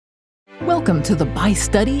Welcome to the By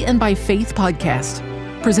Study and By Faith podcast,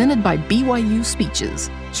 presented by BYU Speeches,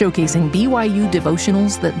 showcasing BYU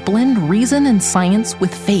devotionals that blend reason and science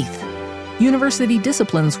with faith, university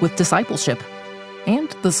disciplines with discipleship,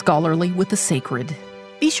 and the scholarly with the sacred.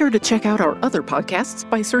 Be sure to check out our other podcasts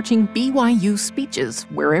by searching BYU Speeches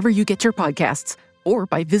wherever you get your podcasts, or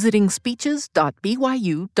by visiting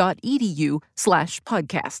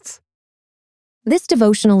speeches.byu.edu/podcasts. This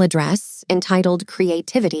devotional address, entitled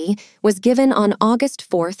Creativity, was given on August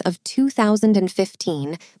 4th of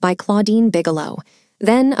 2015 by Claudine Bigelow,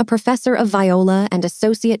 then a professor of viola and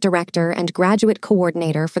associate director and graduate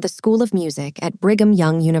coordinator for the School of Music at Brigham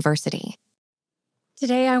Young University.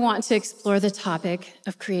 Today I want to explore the topic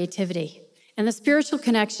of creativity and the spiritual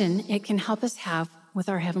connection it can help us have with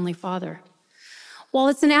our Heavenly Father. While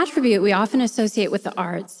it's an attribute we often associate with the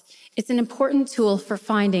arts, it's an important tool for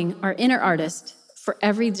finding our inner artist for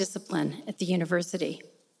every discipline at the university.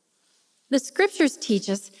 The scriptures teach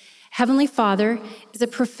us Heavenly Father is a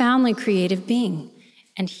profoundly creative being,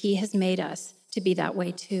 and He has made us to be that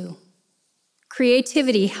way too.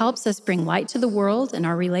 Creativity helps us bring light to the world and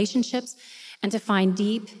our relationships and to find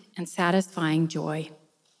deep and satisfying joy.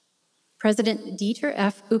 President Dieter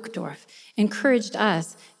F. Uchtdorf encouraged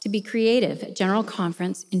us to be creative at General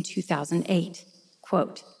Conference in 2008.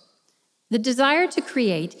 Quote, "The desire to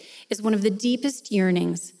create is one of the deepest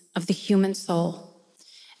yearnings of the human soul.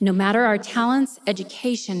 No matter our talents,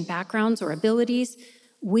 education, backgrounds, or abilities,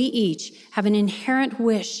 we each have an inherent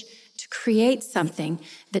wish to create something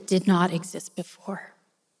that did not exist before.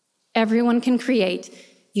 Everyone can create.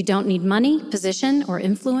 You don't need money, position, or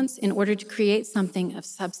influence in order to create something of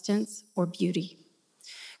substance or beauty.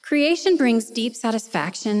 Creation brings deep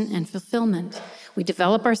satisfaction and fulfillment. We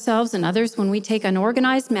develop ourselves and others when we take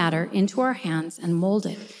unorganized matter into our hands and mold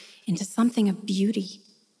it into something of beauty.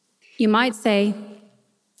 You might say,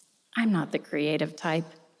 I'm not the creative type.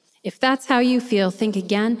 If that's how you feel, think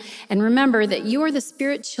again and remember that you are the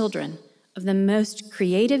spirit children of the most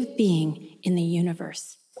creative being in the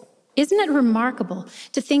universe. Isn't it remarkable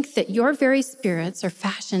to think that your very spirits are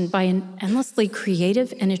fashioned by an endlessly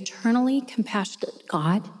creative and eternally compassionate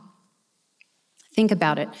God? Think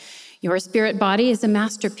about it. Your spirit body is a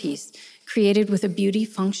masterpiece, created with a beauty,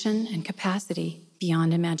 function, and capacity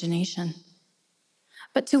beyond imagination.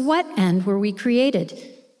 But to what end were we created?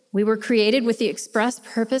 We were created with the express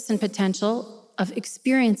purpose and potential of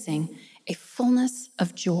experiencing a fullness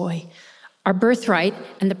of joy. Our birthright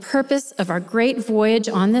and the purpose of our great voyage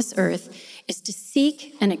on this earth is to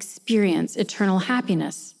seek and experience eternal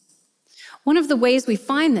happiness. One of the ways we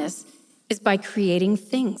find this is by creating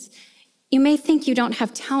things. You may think you don't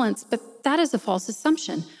have talents, but that is a false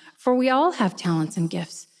assumption, for we all have talents and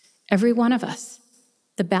gifts, every one of us.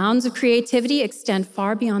 The bounds of creativity extend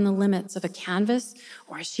far beyond the limits of a canvas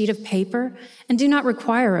or a sheet of paper and do not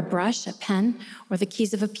require a brush, a pen, or the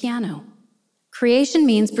keys of a piano. Creation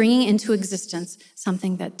means bringing into existence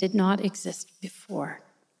something that did not exist before.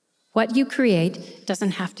 What you create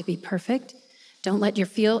doesn't have to be perfect. Don't let your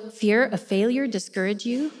fear of failure discourage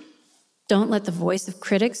you. Don't let the voice of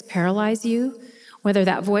critics paralyze you, whether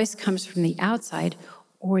that voice comes from the outside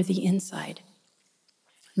or the inside.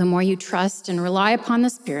 The more you trust and rely upon the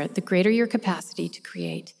Spirit, the greater your capacity to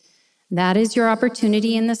create. That is your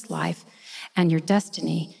opportunity in this life and your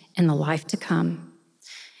destiny in the life to come.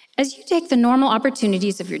 As you take the normal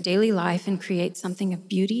opportunities of your daily life and create something of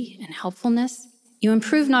beauty and helpfulness, you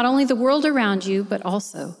improve not only the world around you, but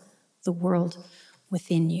also the world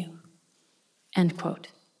within you." End quote.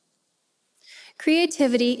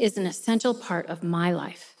 Creativity is an essential part of my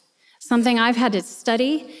life, something I've had to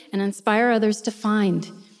study and inspire others to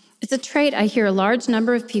find. It's a trait I hear a large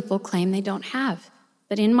number of people claim they don't have,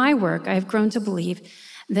 but in my work, I have grown to believe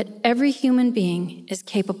that every human being is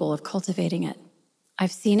capable of cultivating it.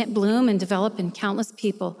 I've seen it bloom and develop in countless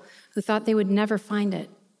people who thought they would never find it.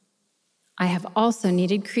 I have also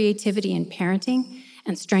needed creativity in parenting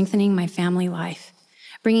and strengthening my family life.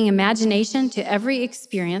 Bringing imagination to every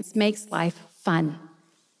experience makes life fun.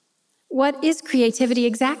 What is creativity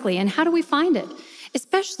exactly, and how do we find it,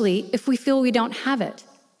 especially if we feel we don't have it?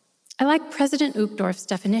 I like President Uchtdorf's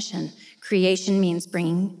definition. Creation means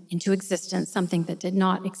bringing into existence something that did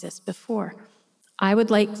not exist before. I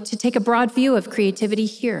would like to take a broad view of creativity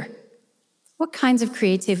here. What kinds of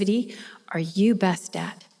creativity are you best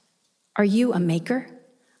at? Are you a maker,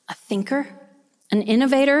 a thinker, an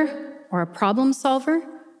innovator, or a problem solver?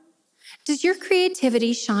 Does your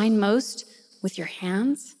creativity shine most with your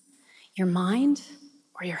hands, your mind,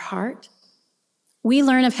 or your heart? We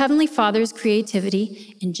learn of Heavenly Father's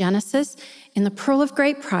creativity in Genesis, in the Pearl of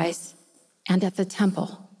Great Price, and at the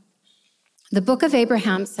temple. The book of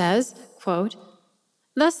Abraham says, quote,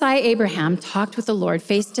 "Thus I, Abraham, talked with the Lord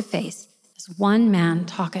face to face, as one man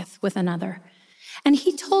talketh with another. And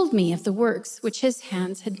he told me of the works which his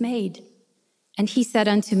hands had made. And he said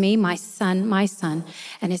unto me, my son,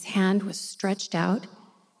 and his hand was stretched out.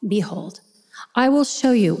 Behold, I will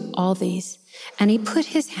show you all these. And he put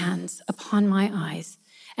his hands upon my eyes,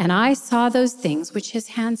 and I saw those things which his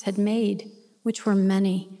hands had made, which were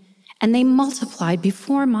many, and they multiplied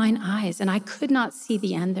before mine eyes, and I could not see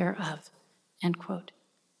the end thereof." End quote.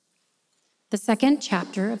 The second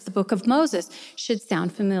chapter of the book of Moses should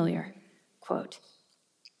sound familiar. Quote,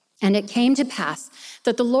 "And it came to pass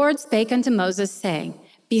that the Lord spake unto Moses, saying,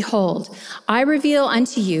 Behold, I reveal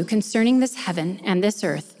unto you concerning this heaven and this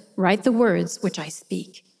earth, write the words which I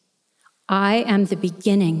speak. I am the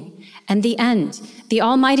beginning and the end, the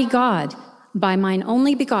Almighty God. By mine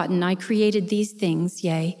only begotten I created these things,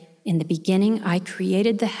 yea, in the beginning I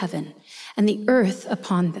created the heaven and the earth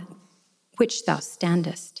upon which thou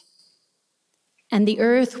standest. And the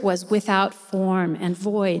earth was without form and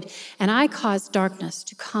void, and I caused darkness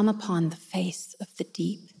to come upon the face of the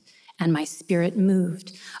deep, and my spirit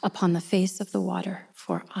moved upon the face of the water,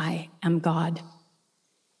 for I am God.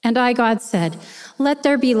 And I, God, said, Let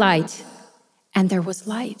there be light, and there was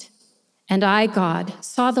light. And I, God,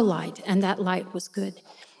 saw the light, and that light was good.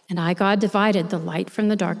 And I, God, divided the light from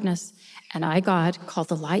the darkness, and I, God, called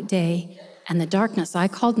the light day, and the darkness I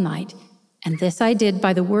called night, and this I did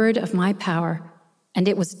by the word of my power, and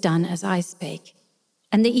it was done as I spake.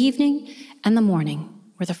 And the evening and the morning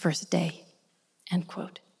were the first day." End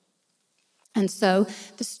quote. And so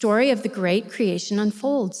the story of the great creation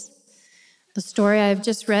unfolds. The story I've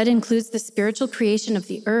just read includes the spiritual creation of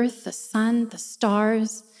the earth, the sun, the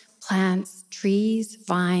stars, plants, trees,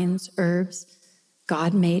 vines, herbs.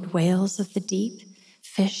 God made whales of the deep,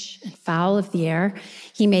 fish and fowl of the air.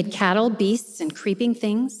 He made cattle, beasts, and creeping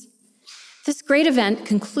things. This great event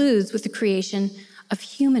concludes with the creation of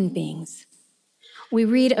human beings. We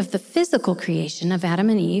read of the physical creation of Adam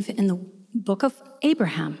and Eve in the book of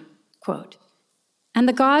Abraham, quote, "And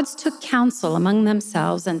the gods took counsel among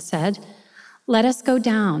themselves and said, Let us go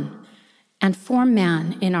down and form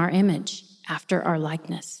man in our image, after our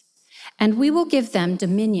likeness. And we will give them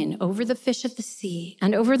dominion over the fish of the sea,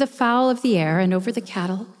 and over the fowl of the air, and over the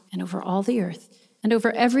cattle, and over all the earth, and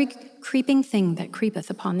over every creeping thing that creepeth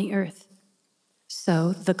upon the earth."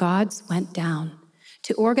 So the gods went down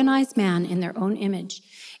to organize man in their own image,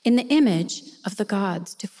 in the image of the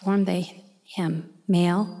gods to form they him,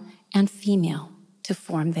 male and female to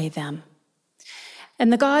form they them.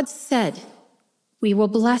 And the gods said, "We will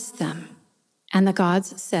bless them." And the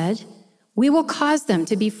gods said, "We will cause them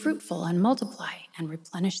to be fruitful and multiply and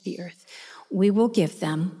replenish the earth. We will give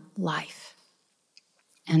them life."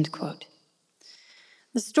 End quote.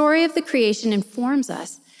 The story of the creation informs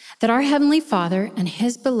us that our Heavenly Father and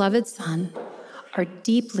His beloved Son are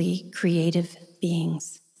deeply creative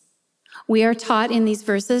beings. We are taught in these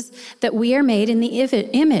verses that we are made in the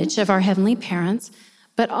image of our heavenly parents,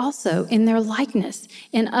 but also in their likeness.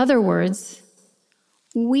 In other words,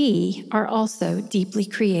 we are also deeply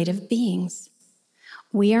creative beings.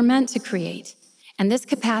 We are meant to create, and this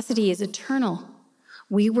capacity is eternal.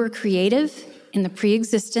 We were creative in the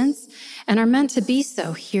pre-existence and are meant to be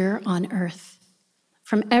so here on earth.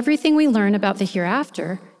 From everything we learn about the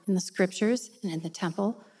hereafter in the scriptures and in the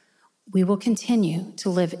temple, we will continue to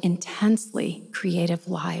live intensely creative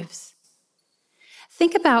lives.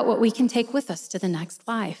 Think about what we can take with us to the next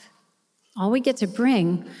life. All we get to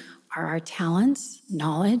bring are our talents,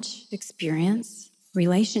 knowledge, experience,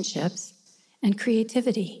 relationships, and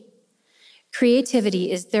creativity.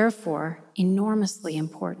 Creativity is therefore enormously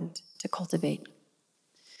important to cultivate.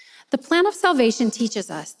 The plan of salvation teaches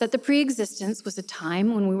us that the pre-existence was a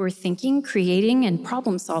time when we were thinking, creating, and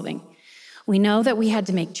problem-solving. We know that we had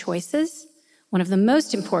to make choices. One of the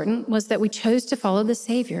most important was that we chose to follow the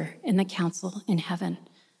Savior in the council in heaven.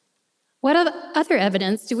 What other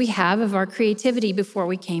evidence do we have of our creativity before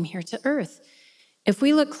we came here to earth? If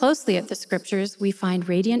we look closely at the scriptures, we find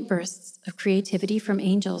radiant bursts of creativity from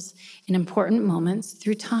angels in important moments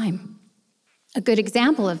through time. A good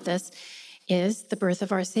example of this is the birth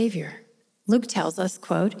of our Savior. Luke tells us,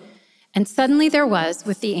 quote, "And suddenly there was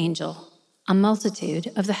with the angel a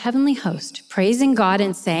multitude of the heavenly host, praising God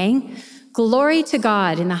and saying, Glory to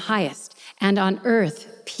God in the highest, and on earth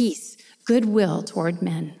peace, goodwill toward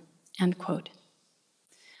men." End quote.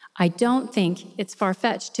 I don't think it's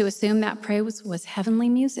far-fetched to assume that praise was heavenly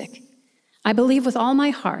music. I believe with all my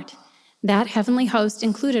heart that heavenly host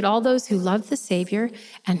included all those who love the Savior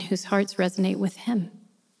and whose hearts resonate with him.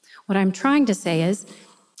 What I'm trying to say is,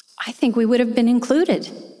 I think we would have been included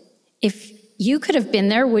if You could have been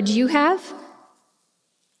there, would you have?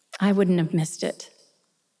 I wouldn't have missed it.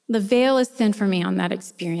 The veil is thin for me on that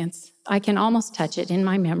experience. I can almost touch it in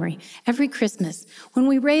my memory. Every Christmas, when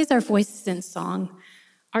we raise our voices in song,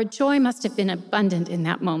 our joy must have been abundant in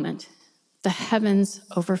that moment. The heavens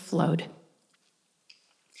overflowed.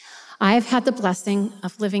 I have had the blessing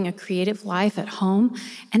of living a creative life at home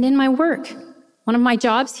and in my work. One of my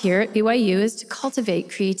jobs here at BYU is to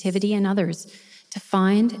cultivate creativity in others, to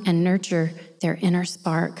find and nurture their inner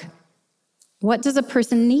spark. What does a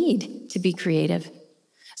person need to be creative?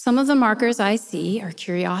 Some of the markers I see are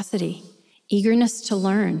curiosity, eagerness to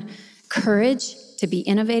learn, courage to be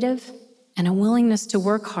innovative, and a willingness to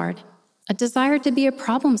work hard, a desire to be a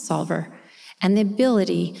problem solver, and the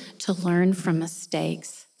ability to learn from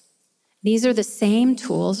mistakes. These are the same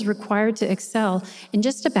tools required to excel in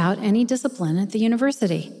just about any discipline at the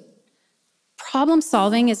university. Problem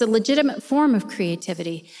solving is a legitimate form of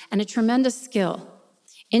creativity and a tremendous skill.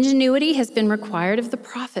 Ingenuity has been required of the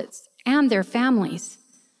prophets and their families.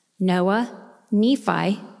 Noah,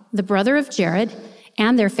 Nephi, the brother of Jared,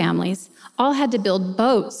 and their families all had to build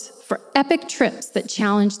boats for epic trips that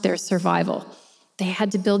challenged their survival. They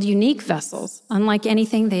had to build unique vessels, unlike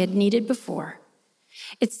anything they had needed before.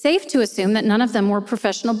 It's safe to assume that none of them were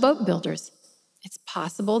professional boat builders. It's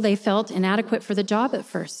possible they felt inadequate for the job at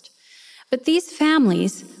first. But these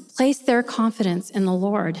families placed their confidence in the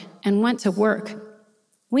Lord and went to work.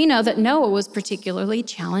 We know that Noah was particularly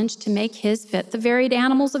challenged to make his fit the varied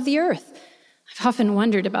animals of the earth. I've often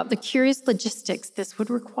wondered about the curious logistics this would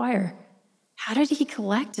require. How did he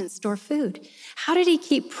collect and store food? How did he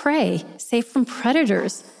keep prey safe from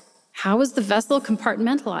predators? How was the vessel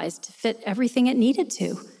compartmentalized to fit everything it needed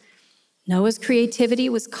to? Noah's creativity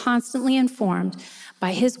was constantly informed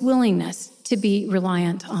by his willingness to be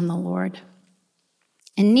reliant on the Lord.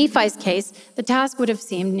 In Nephi's case, the task would have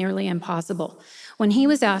seemed nearly impossible. When he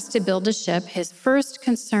was asked to build a ship, his first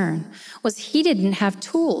concern was he didn't have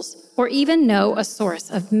tools or even know a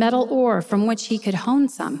source of metal ore from which he could hone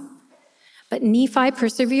some. But Nephi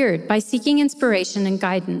persevered by seeking inspiration and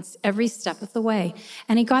guidance every step of the way,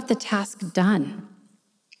 and he got the task done.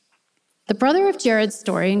 The brother of Jared's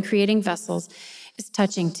story in creating vessels is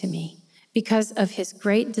touching to me because of his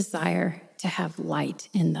great desire to have light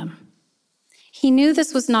in them. He knew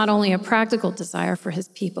this was not only a practical desire for his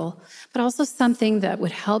people, but also something that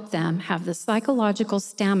would help them have the psychological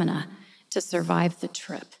stamina to survive the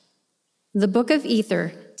trip. The book of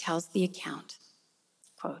Ether tells the account,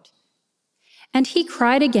 quote, "And he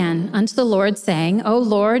cried again unto the Lord, saying, O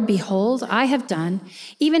Lord, behold, I have done,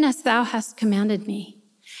 even as thou hast commanded me.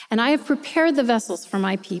 And I have prepared the vessels for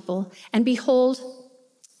my people, and behold,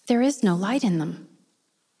 there is no light in them.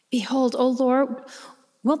 Behold, O Lord,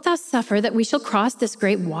 wilt thou suffer that we shall cross this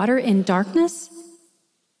great water in darkness?"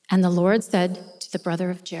 And the Lord said to the brother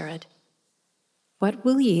of Jared, "What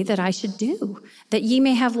will ye that I should do, that ye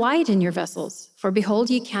may have light in your vessels? For behold,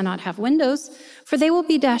 ye cannot have windows, for they will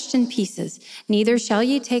be dashed in pieces. Neither shall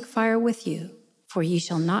ye take fire with you, for ye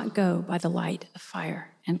shall not go by the light of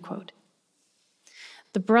fire." End quote.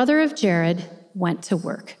 The brother of Jared went to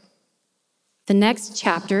work. The next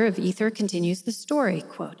chapter of Ether continues the story,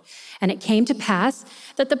 quote, "And it came to pass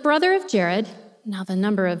that the brother of Jared," now the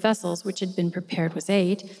number of vessels which had been prepared was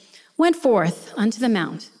 8, "went forth unto the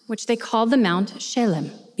mount, which they called the Mount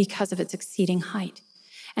Shalem, because of its exceeding height,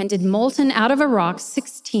 and did molten out of a rock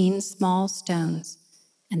 16 small stones,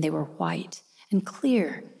 and they were white and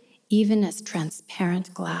clear, even as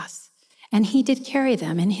transparent glass. And he did carry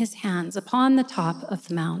them in his hands upon the top of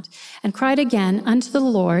the mount, and cried again unto the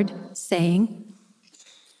Lord, saying,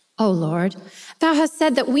 O Lord, thou hast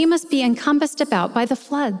said that we must be encompassed about by the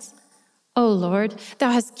floods. O Lord,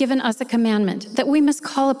 thou hast given us a commandment that we must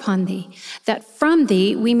call upon thee, that from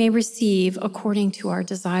thee we may receive according to our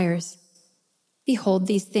desires. Behold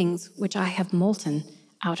these things which I have molten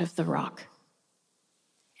out of the rock.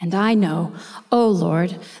 And I know, O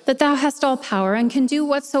Lord, that thou hast all power and can do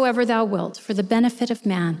whatsoever thou wilt for the benefit of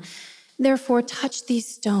man. Therefore touch these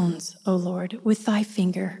stones, O Lord, with thy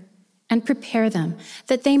finger, and prepare them,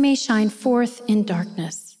 that they may shine forth in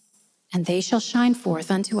darkness. And they shall shine forth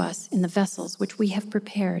unto us in the vessels which we have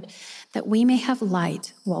prepared, that we may have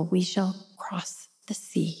light while we shall cross the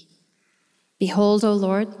sea. Behold, O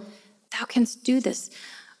Lord, thou canst do this.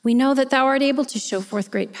 We know that thou art able to show forth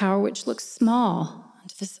great power, which looks small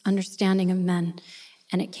unto this understanding of men.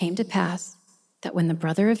 And it came to pass that when the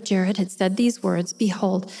brother of Jared had said these words,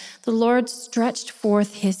 behold, the Lord stretched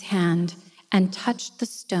forth his hand and touched the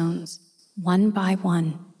stones one by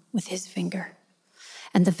one with his finger.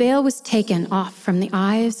 And the veil was taken off from the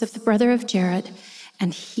eyes of the brother of Jared,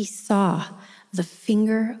 and he saw the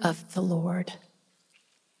finger of the Lord.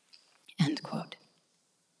 End quote.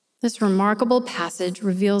 This remarkable passage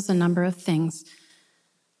reveals a number of things.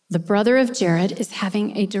 The brother of Jared is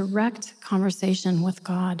having a direct conversation with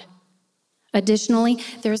God. Additionally,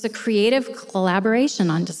 there's a creative collaboration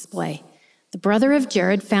on display. The brother of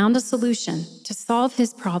Jared found a solution to solve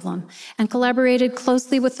his problem and collaborated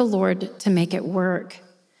closely with the Lord to make it work.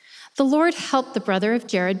 The Lord helped the brother of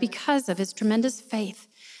Jared because of his tremendous faith.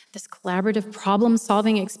 This collaborative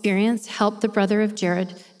problem-solving experience helped the brother of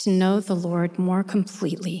Jared to know the Lord more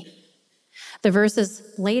completely. The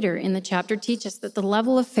verses later in the chapter teach us that the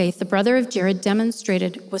level of faith the brother of Jared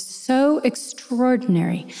demonstrated was so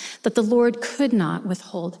extraordinary that the Lord could not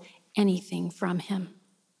withhold anything from him.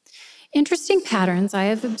 Interesting patterns I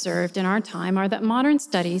have observed in our time are that modern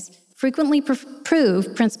studies frequently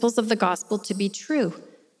prove principles of the gospel to be true,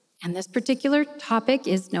 and this particular topic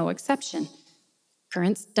is no exception.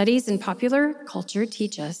 Current studies in popular culture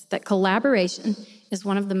teach us that collaboration is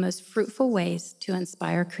one of the most fruitful ways to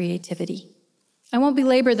inspire creativity. I won't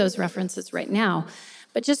belabor those references right now,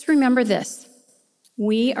 but just remember this: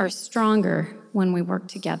 we are stronger when we work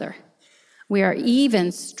together. We are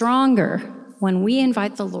even stronger when we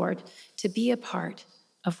invite the Lord to be a part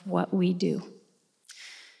of what we do.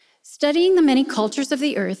 Studying the many cultures of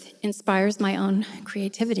the earth inspires my own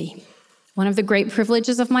creativity. One of the great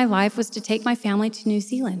privileges of my life was to take my family to New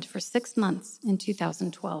Zealand for 6 months in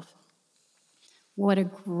 2012. What a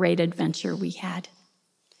great adventure we had.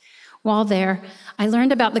 While there, I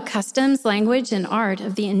learned about the customs, language, and art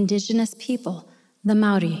of the indigenous people, the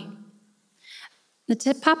Maori. The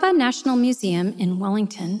Te Papa National Museum in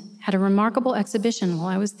Wellington had a remarkable exhibition while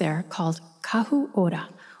I was there called Kahu Ora,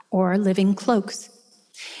 or Living Cloaks.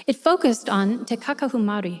 It focused on Te Kakahu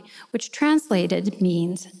Maori, which translated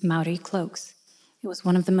means Maori cloaks. It was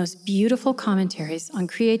one of the most beautiful commentaries on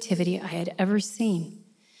creativity I had ever seen.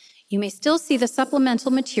 You may still see the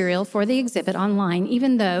supplemental material for the exhibit online,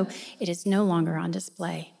 even though it is no longer on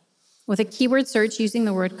display. With a keyword search using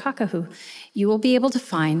the word kakahu, you will be able to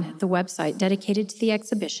find the website dedicated to the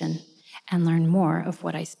exhibition and learn more of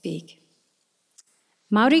what I speak.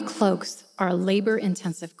 Maori cloaks are a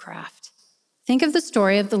labor-intensive craft. Think of the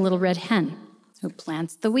story of the little red hen who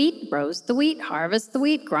plants the wheat, rows the wheat, harvests the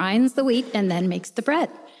wheat, grinds the wheat, and then makes the bread.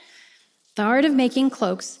 The art of making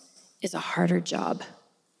cloaks is a harder job.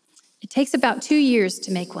 It takes about 2 years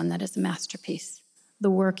to make one that is a masterpiece. The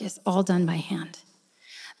work is all done by hand.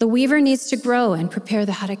 The weaver needs to grow and prepare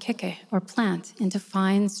the harakeke, or plant, into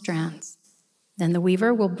fine strands. Then the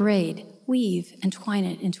weaver will braid, weave, and twine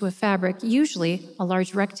it into a fabric, usually a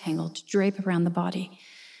large rectangle, to drape around the body.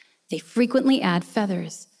 They frequently add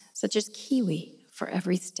feathers, such as kiwi, for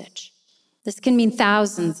every stitch. This can mean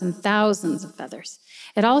thousands and thousands of feathers.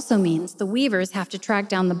 It also means the weavers have to track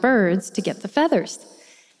down the birds to get the feathers.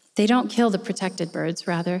 They don't kill the protected birds,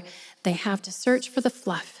 rather, they have to search for the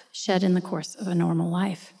fluff shed in the course of a normal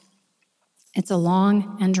life. It's a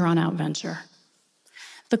long and drawn-out venture.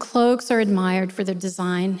 The cloaks are admired for their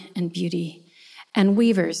design and beauty, and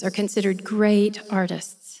weavers are considered great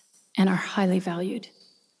artists and are highly valued.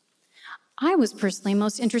 I was personally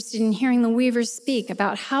most interested in hearing the weavers speak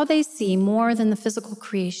about how they see more than the physical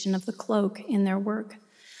creation of the cloak in their work,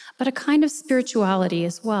 but a kind of spirituality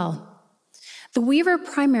as well. The weaver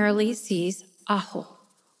primarily sees aho,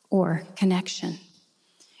 or connection.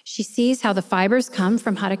 She sees how the fibers come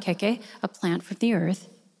from harakeke, a plant from the earth.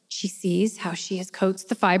 She sees how she coats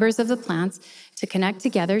the fibers of the plants to connect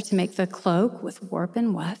together to make the cloak with warp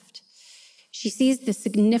and weft. She sees the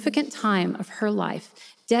significant time of her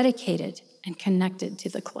life dedicated and connected to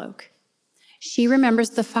the cloak. She remembers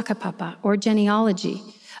the whakapapa, or genealogy,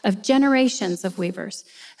 of generations of weavers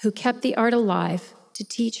who kept the art alive to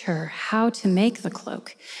teach her how to make the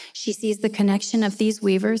cloak. She sees the connection of these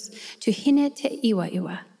weavers to Hine Te Iwa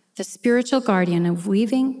Iwa, the spiritual guardian of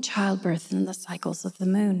weaving, childbirth, and the cycles of the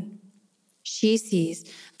moon. She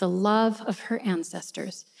sees the love of her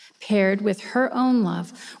ancestors paired with her own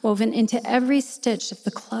love woven into every stitch of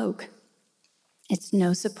the cloak. It's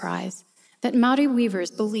no surprise that Maori weavers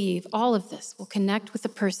believe all of this will connect with the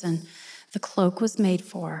person the cloak was made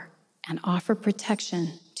for and offer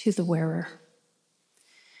protection to the wearer.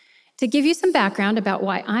 To give you some background about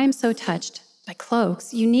why I'm so touched by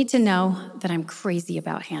cloaks, you need to know that I'm crazy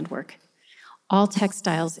about handwork. All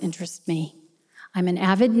textiles interest me. I'm an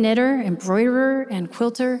avid knitter, embroiderer, and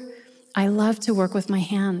quilter. I love to work with my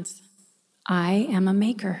hands. I am a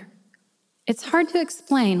maker. It's hard to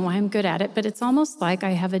explain why I'm good at it, but it's almost like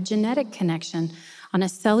I have a genetic connection on a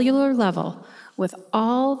cellular level with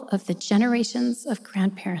all of the generations of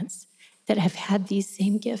grandparents that have had these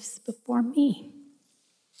same gifts before me.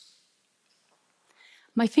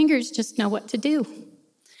 My fingers just know what to do.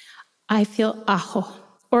 I feel aho,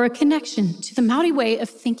 or a connection to the Maori way of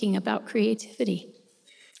thinking about creativity.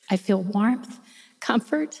 I feel warmth,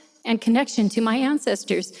 comfort, and connection to my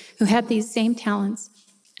ancestors who had these same talents,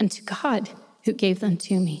 and to God who gave them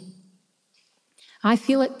to me. I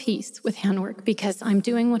feel at peace with handwork because I'm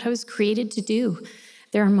doing what I was created to do.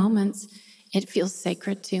 There are moments it feels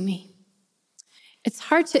sacred to me. It's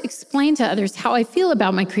hard to explain to others how I feel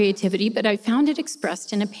about my creativity, but I found it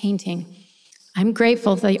expressed in a painting. I'm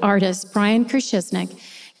grateful the artist, Brian Krzyznik,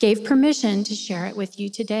 gave permission to share it with you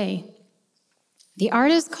today. The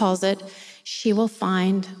artist calls it, "She Will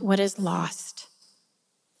Find What Is Lost."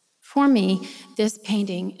 For me, this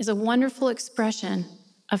painting is a wonderful expression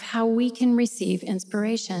of how we can receive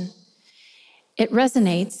inspiration. It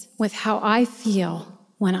resonates with how I feel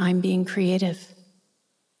when I'm being creative.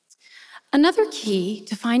 Another key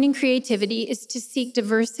to finding creativity is to seek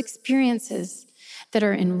diverse experiences that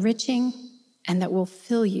are enriching and that will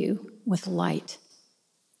fill you with light.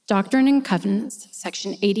 Doctrine and Covenants,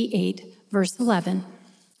 section 88, verse 11,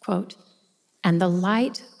 quote, "And the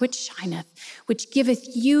light which shineth, which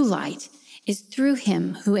giveth you light, is through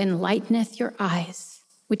him who enlighteneth your eyes,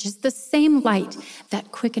 which is the same light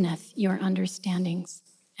that quickeneth your understandings,"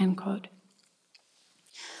 end quote.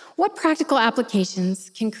 What practical applications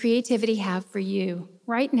can creativity have for you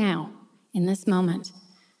right now, in this moment?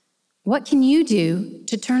 What can you do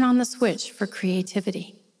to turn on the switch for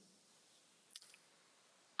creativity?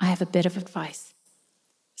 I have a bit of advice.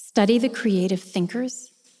 Study the creative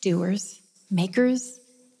thinkers, doers, makers,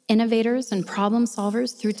 innovators, and problem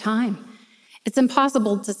solvers through time. It's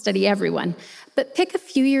impossible to study everyone, but pick a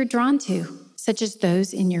few you're drawn to, such as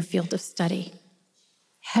those in your field of study.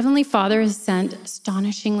 Heavenly Father has sent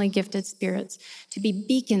astonishingly gifted spirits to be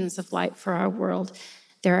beacons of light for our world.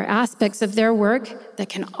 There are aspects of their work that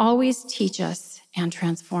can always teach us and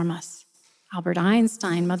transform us. Albert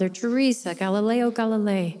Einstein, Mother Teresa, Galileo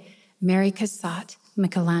Galilei, Mary Cassatt,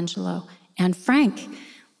 Michelangelo, Anne Frank,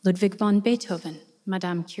 Ludwig van Beethoven,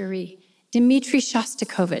 Madame Curie, Dmitri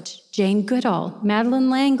Shostakovich, Jane Goodall, Madeleine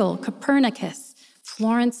L'Engle, Copernicus,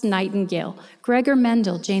 Florence Nightingale, Gregor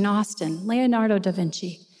Mendel, Jane Austen, Leonardo da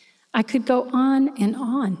Vinci. I could go on and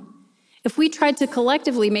on. If we tried to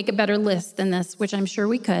collectively make a better list than this, which I'm sure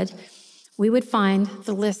we could, we would find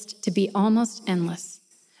the list to be almost endless.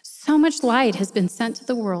 So much light has been sent to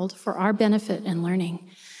the world for our benefit and learning.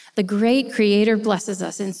 The great Creator blesses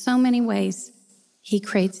us in so many ways. He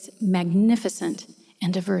creates magnificent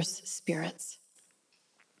and diverse spirits.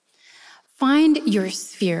 Find your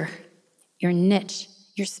sphere, your niche,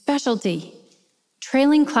 your specialty.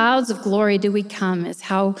 Trailing clouds of glory do we come is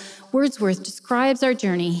how Wordsworth describes our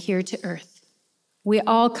journey here to earth. We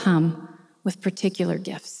all come with particular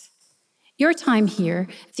gifts. Your time here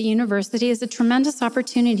at the university is a tremendous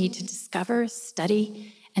opportunity to discover,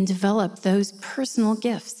 study, and develop those personal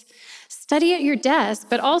gifts. Study at your desk,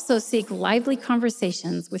 but also seek lively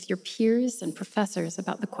conversations with your peers and professors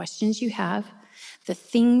about the questions you have, the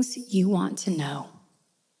things you want to know.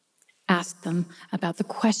 Ask them about the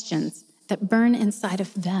questions that burn inside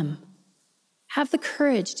of them. Have the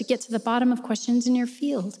courage to get to the bottom of questions in your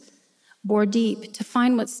field. Bore deep to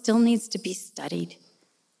find what still needs to be studied.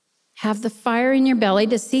 Have the fire in your belly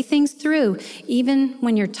to see things through, even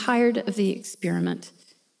when you're tired of the experiment.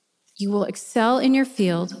 You will excel in your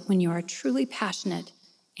field when you are truly passionate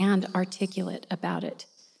and articulate about it.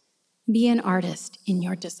 Be an artist in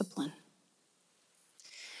your discipline.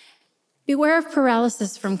 Beware of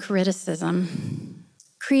paralysis from criticism.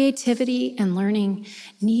 Creativity and learning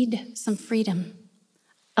need some freedom.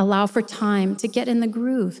 Allow for time to get in the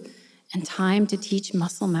groove and time to teach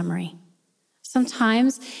muscle memory.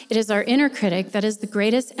 Sometimes it is our inner critic that is the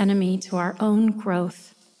greatest enemy to our own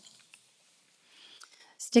growth.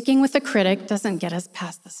 Sticking with the critic doesn't get us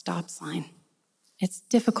past the stop sign. It's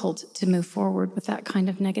difficult to move forward with that kind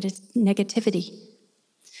of negativity.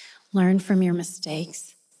 Learn from your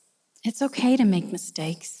mistakes. It's okay to make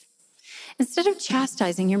mistakes. Instead of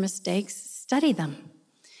chastising your mistakes, study them.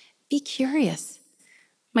 Be curious.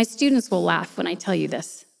 My students will laugh when I tell you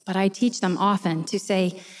this, but I teach them often to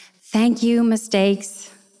say, "Thank you,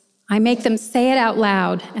 mistakes." I make them say it out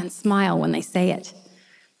loud and smile when they say it.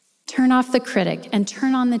 Turn off the critic and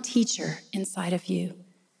turn on the teacher inside of you.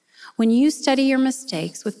 When you study your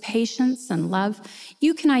mistakes with patience and love,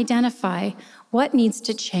 you can identify what needs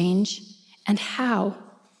to change and how.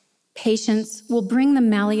 Patience will bring the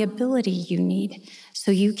malleability you need so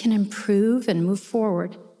you can improve and move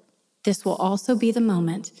forward. This will also be the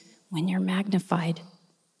moment when you're magnified.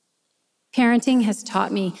 Parenting has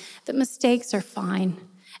taught me that mistakes are fine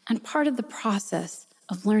and part of the process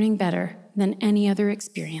of learning better than any other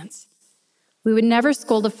experience. We would never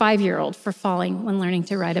scold a 5-year-old for falling when learning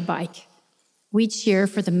to ride a bike. We cheer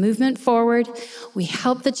for the movement forward. We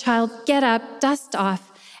help the child get up, dust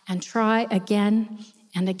off, and try again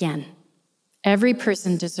and again. Every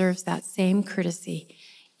person deserves that same courtesy,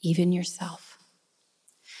 even yourself.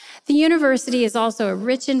 The university is also a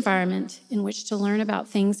rich environment in which to learn about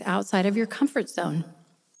things outside of your comfort zone.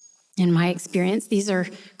 In my experience, these are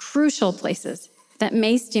crucial places that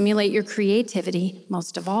may stimulate your creativity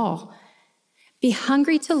most of all. Be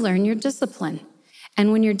hungry to learn your discipline.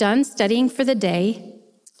 And when you're done studying for the day,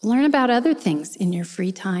 learn about other things in your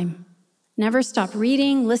free time. Never stop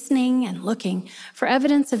reading, listening, and looking for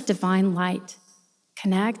evidence of divine light.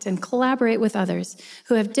 Connect and collaborate with others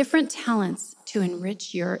who have different talents to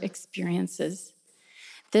enrich your experiences.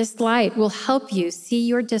 This light will help you see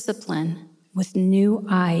your discipline with new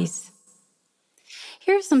eyes.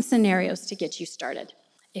 Here are some scenarios to get you started.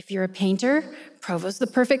 If you're a painter, Provo's the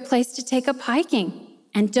perfect place to take up hiking.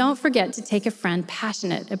 And don't forget to take a friend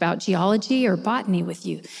passionate about geology or botany with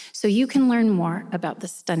you so you can learn more about the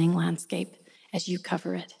stunning landscape as you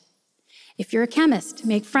cover it. If you're a chemist,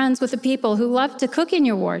 make friends with the people who love to cook in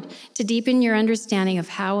your ward to deepen your understanding of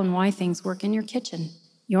how and why things work in your kitchen.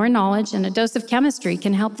 Your knowledge and a dose of chemistry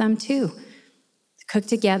can help them too. Cook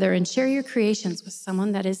together and share your creations with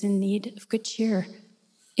someone that is in need of good cheer.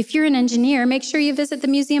 If you're an engineer, make sure you visit the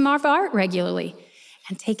Museum of Art regularly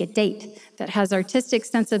and take a date that has artistic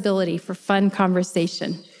sensibility for fun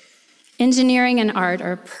conversation. Engineering and art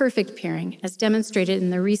are a perfect pairing, as demonstrated in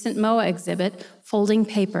the recent MOA exhibit, Folding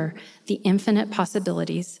Paper, The Infinite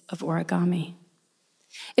Possibilities of Origami.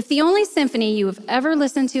 If the only symphony you have ever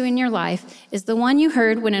listened to in your life is the one you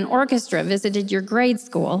heard when an orchestra visited your grade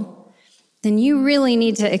school, then you really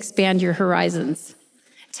need to expand your horizons.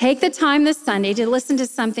 Take the time this Sunday to listen to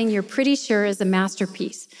something you're pretty sure is a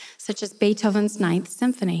masterpiece, such as Beethoven's Ninth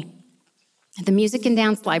Symphony. The Music and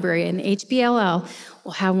Dance Library in HBLL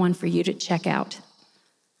will have one for you to check out.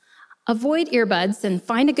 Avoid earbuds and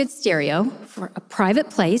find a good stereo for a private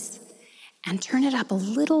place and turn it up a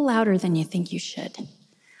little louder than you think you should.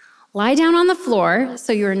 Lie down on the floor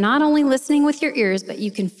so you're not only listening with your ears, but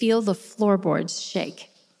you can feel the floorboards shake.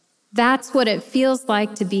 That's what it feels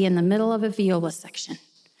like to be in the middle of a viola section.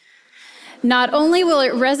 Not only will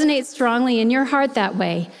it resonate strongly in your heart that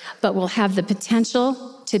way, but will have the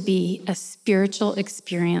potential to be a spiritual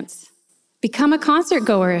experience. Become a concert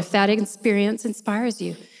goer if that experience inspires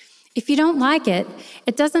you. If you don't like it,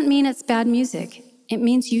 it doesn't mean it's bad music. It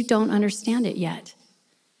means you don't understand it yet.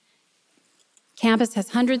 Campus has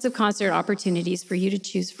hundreds of concert opportunities for you to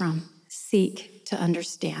choose from. Seek to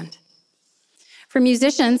understand. For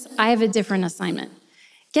musicians, I have a different assignment.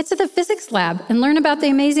 Get to the physics lab and learn about the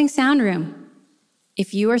amazing sound room.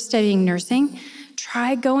 If you are studying nursing,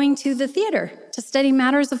 try going to the theater to study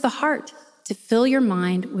matters of the heart, to fill your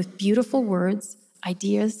mind with beautiful words,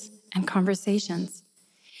 ideas, and conversations.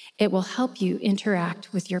 It will help you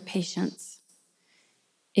interact with your patients.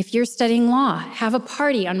 If you're studying law, have a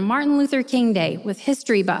party on Martin Luther King Day with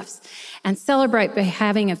history buffs and celebrate by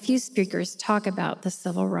having a few speakers talk about the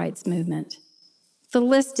civil rights movement. The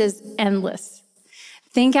list is endless.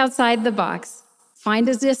 Think outside the box. Find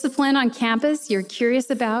a discipline on campus you're curious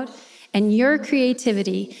about, and your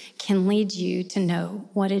creativity can lead you to know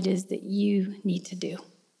what it is that you need to do.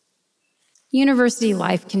 University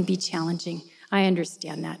life can be challenging. I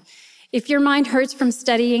understand that. If your mind hurts from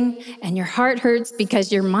studying and your heart hurts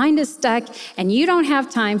because your mind is stuck and you don't have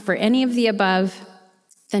time for any of the above,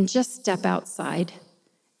 then just step outside.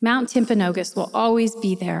 Mount Timpanogos will always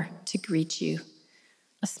be there to greet you.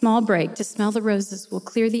 A small break to smell the roses will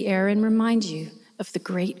clear the air and remind you of the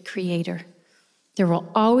great Creator. There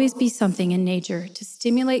will always be something in nature to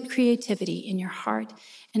stimulate creativity in your heart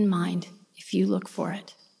and mind if you look for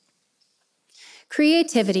it.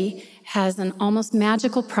 Creativity has an almost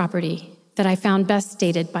magical property that I found best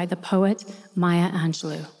stated by the poet Maya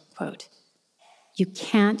Angelou, quote, "You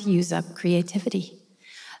can't use up creativity.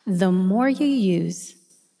 The more you use,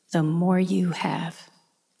 the more you have,"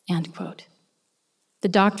 end quote. The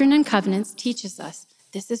Doctrine and Covenants teaches us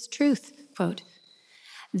this is truth, quote,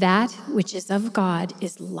 "That which is of God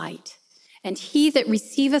is light, and he that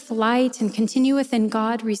receiveth light and continueth in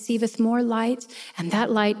God receiveth more light, and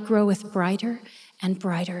that light groweth brighter and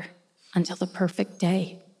brighter until the perfect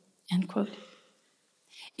day," end quote.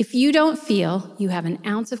 If you don't feel you have an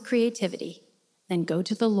ounce of creativity, then go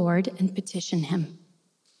to the Lord and petition him.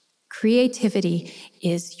 Creativity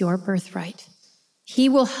is your birthright. He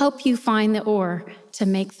will help you find the ore to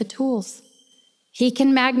make the tools. He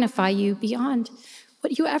can magnify you beyond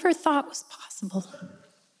what you ever thought was possible.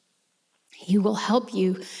 He will help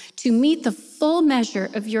you to meet the full measure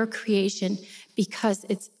of your creation because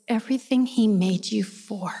it's everything He made you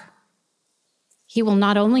for. He will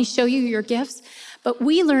not only show you your gifts, but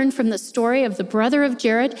we learn from the story of the brother of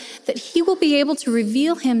Jared that He will be able to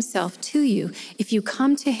reveal Himself to you if you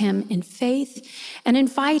come to Him in faith and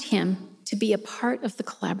invite Him to be a part of the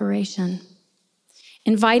collaboration.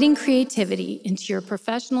 Inviting creativity into your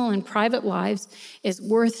professional and private lives is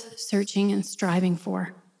worth searching and striving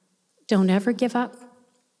for. Don't ever give up.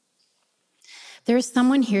 There is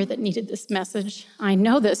someone here that needed this message. I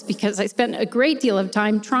know this because I spent a great deal of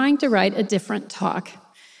time trying to write a different talk,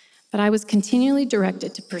 but I was continually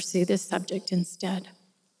directed to pursue this subject instead.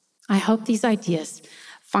 I hope these ideas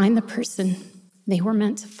find the person they were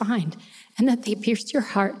meant to find and that they pierce your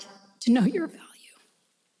heart to know your value.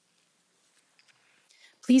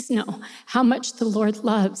 Please know how much the Lord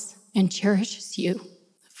loves and cherishes you,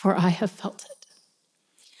 for I have felt it.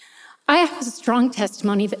 I have a strong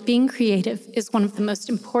testimony that being creative is one of the most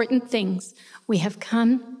important things we have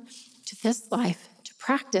come to this life to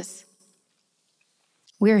practice.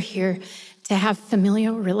 We're here to have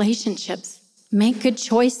familial relationships, make good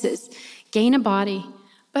choices, gain a body,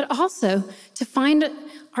 but also to find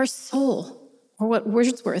our soul, or what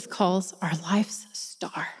Wordsworth calls our life's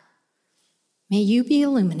star. May you be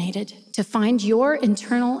illuminated to find your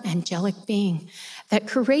internal angelic being that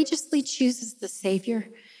courageously chooses the Savior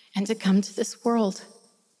and to come to this world.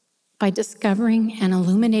 By discovering and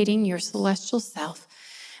illuminating your celestial self,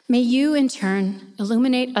 may you in turn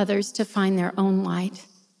illuminate others to find their own light.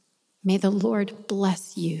 May the Lord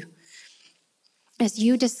bless you as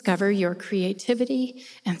you discover your creativity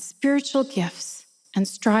and spiritual gifts and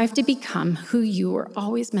strive to become who you were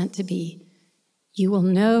always meant to be. You will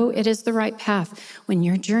know it is the right path when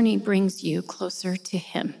your journey brings you closer to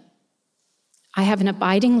Him. I have an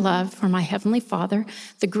abiding love for my Heavenly Father,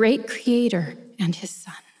 the great Creator, and His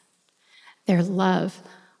Son. Their love,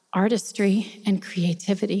 artistry, and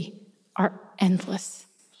creativity are endless,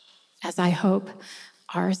 as I hope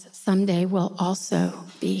ours someday will also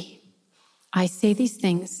be. I say these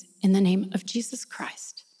things in the name of Jesus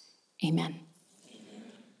Christ. Amen.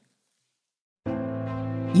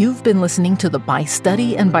 You've been listening to the By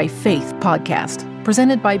Study and by Faith podcast,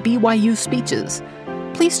 presented by BYU Speeches.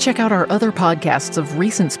 Please check out our other podcasts of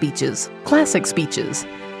recent speeches, classic speeches,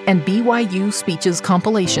 and BYU Speeches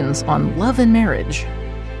compilations on love and marriage,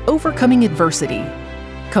 overcoming adversity,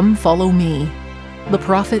 Come Follow Me, the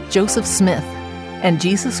prophet Joseph Smith, and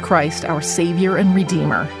Jesus Christ, our Savior and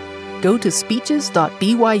Redeemer. Go to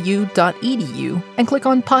speeches.byu.edu and click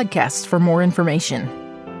on podcasts for more information.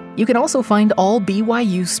 You can also find all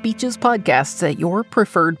BYU Speeches podcasts at your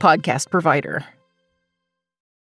preferred podcast provider.